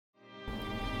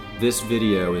This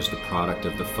video is the product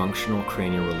of the Functional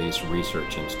Cranial Release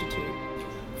Research Institute.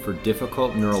 For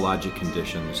difficult neurologic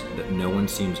conditions that no one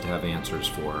seems to have answers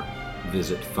for,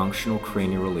 visit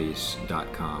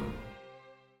functionalcranialrelease.com.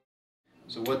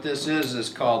 So what this is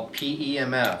called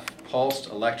PEMF, Pulsed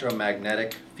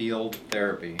Electromagnetic Field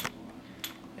Therapy.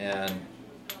 And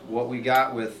what we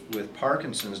got with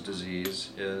Parkinson's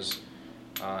disease is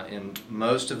in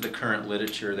most of the current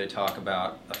literature they talk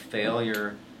about a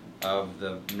failure of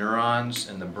the neurons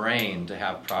in the brain to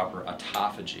have proper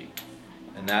autophagy.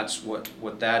 And that's what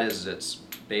that is. It's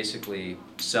basically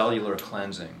cellular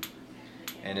cleansing.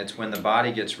 And it's when the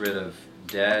body gets rid of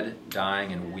dead,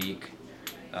 dying, and weak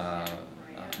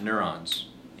neurons,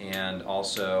 and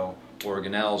also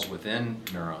organelles within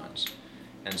neurons.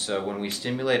 And so when we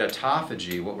stimulate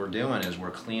autophagy, what we're doing is we're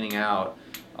cleaning out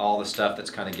all the stuff that's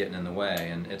kind of getting in the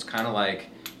way. And it's kind of like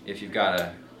if you've got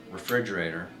a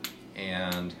refrigerator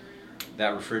and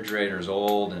that refrigerator is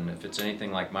old, and if it's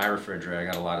anything like my refrigerator, I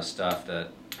got a lot of stuff that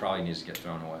probably needs to get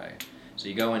thrown away. So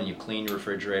you go in and you clean your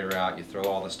refrigerator out, you throw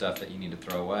all the stuff that you need to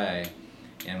throw away,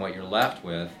 and what you're left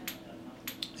with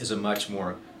is a much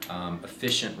more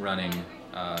efficient running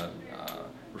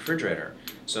refrigerator.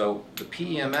 So the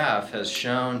PEMF has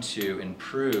shown to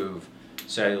improve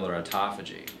cellular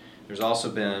autophagy. There's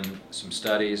also been some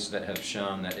studies that have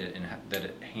shown that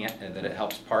it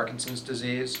helps Parkinson's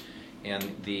disease,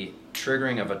 and the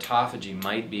triggering of autophagy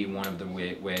might be one of the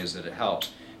ways that it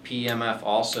helps. PEMF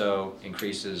also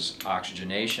increases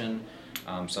oxygenation.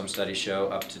 Some studies show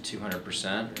up to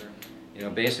 200%. You know,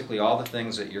 basically all the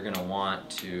things that you're going to want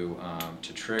to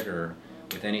trigger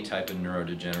with any type of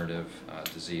neurodegenerative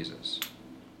diseases.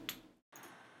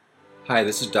 Hi,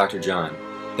 this is Dr. John.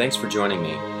 Thanks for joining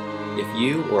me. If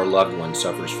you or a loved one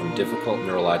suffers from difficult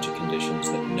neurologic conditions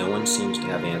that no one seems to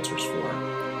have answers for,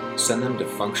 send them to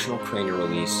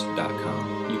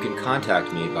functionalcranialrelease.com. You can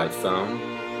contact me by phone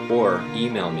or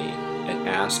email me at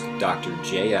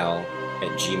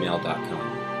askdrjl@gmail.com.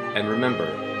 And remember,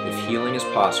 if healing is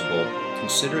possible,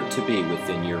 consider it to be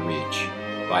within your reach.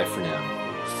 Bye for now.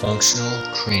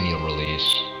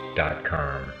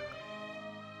 functionalcranialrelease.com